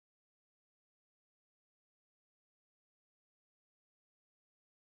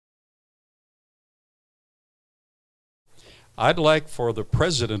I'd like for the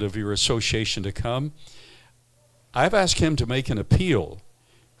president of your association to come. I've asked him to make an appeal.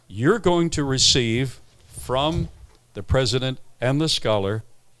 You're going to receive from the president and the scholar,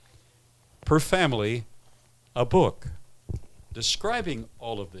 per family, a book describing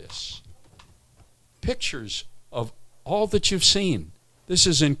all of this. Pictures of all that you've seen. This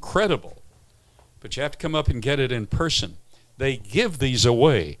is incredible. But you have to come up and get it in person. They give these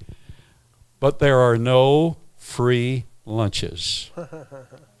away, but there are no free lunches.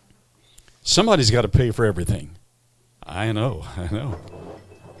 Somebody's got to pay for everything. I know.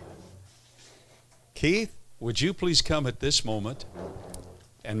 Keith, would you please come at this moment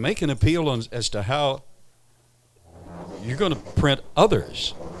and make an appeal as to how you're going to print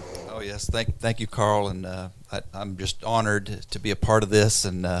others? Oh yes, thank you, Carl, and I'm just honored to be a part of this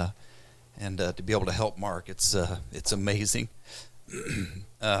and to be able to help Mark. It's amazing.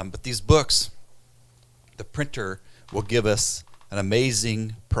 But these books, the printer will give us an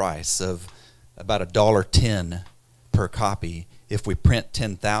amazing price of about $1.10 per copy if we print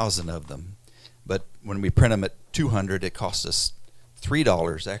 10,000 of them. But when we print them at 200, it costs us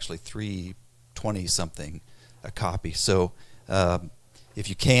 $3, actually $3.20 something a copy. So if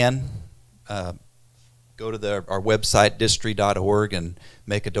you can, go to our website, DSTRI.org, and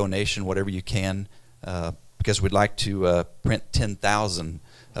make a donation, whatever you can, because we'd like to print 10,000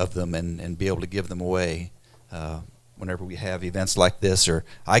 of them and be able to give them away whenever we have events like this, or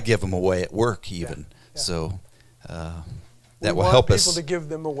I give them away at work even. Yeah. So that will help us. We want people to give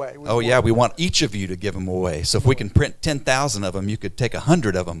them away. We want each of you to give them away. So if we can print 10,000 of them, you could take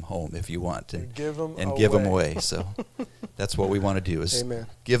 100 of them home if you want and give them away. So that's what we want to do, is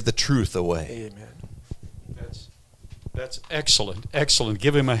give the truth away. Amen. That's excellent, excellent.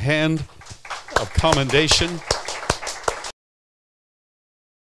 Give him a hand of commendation.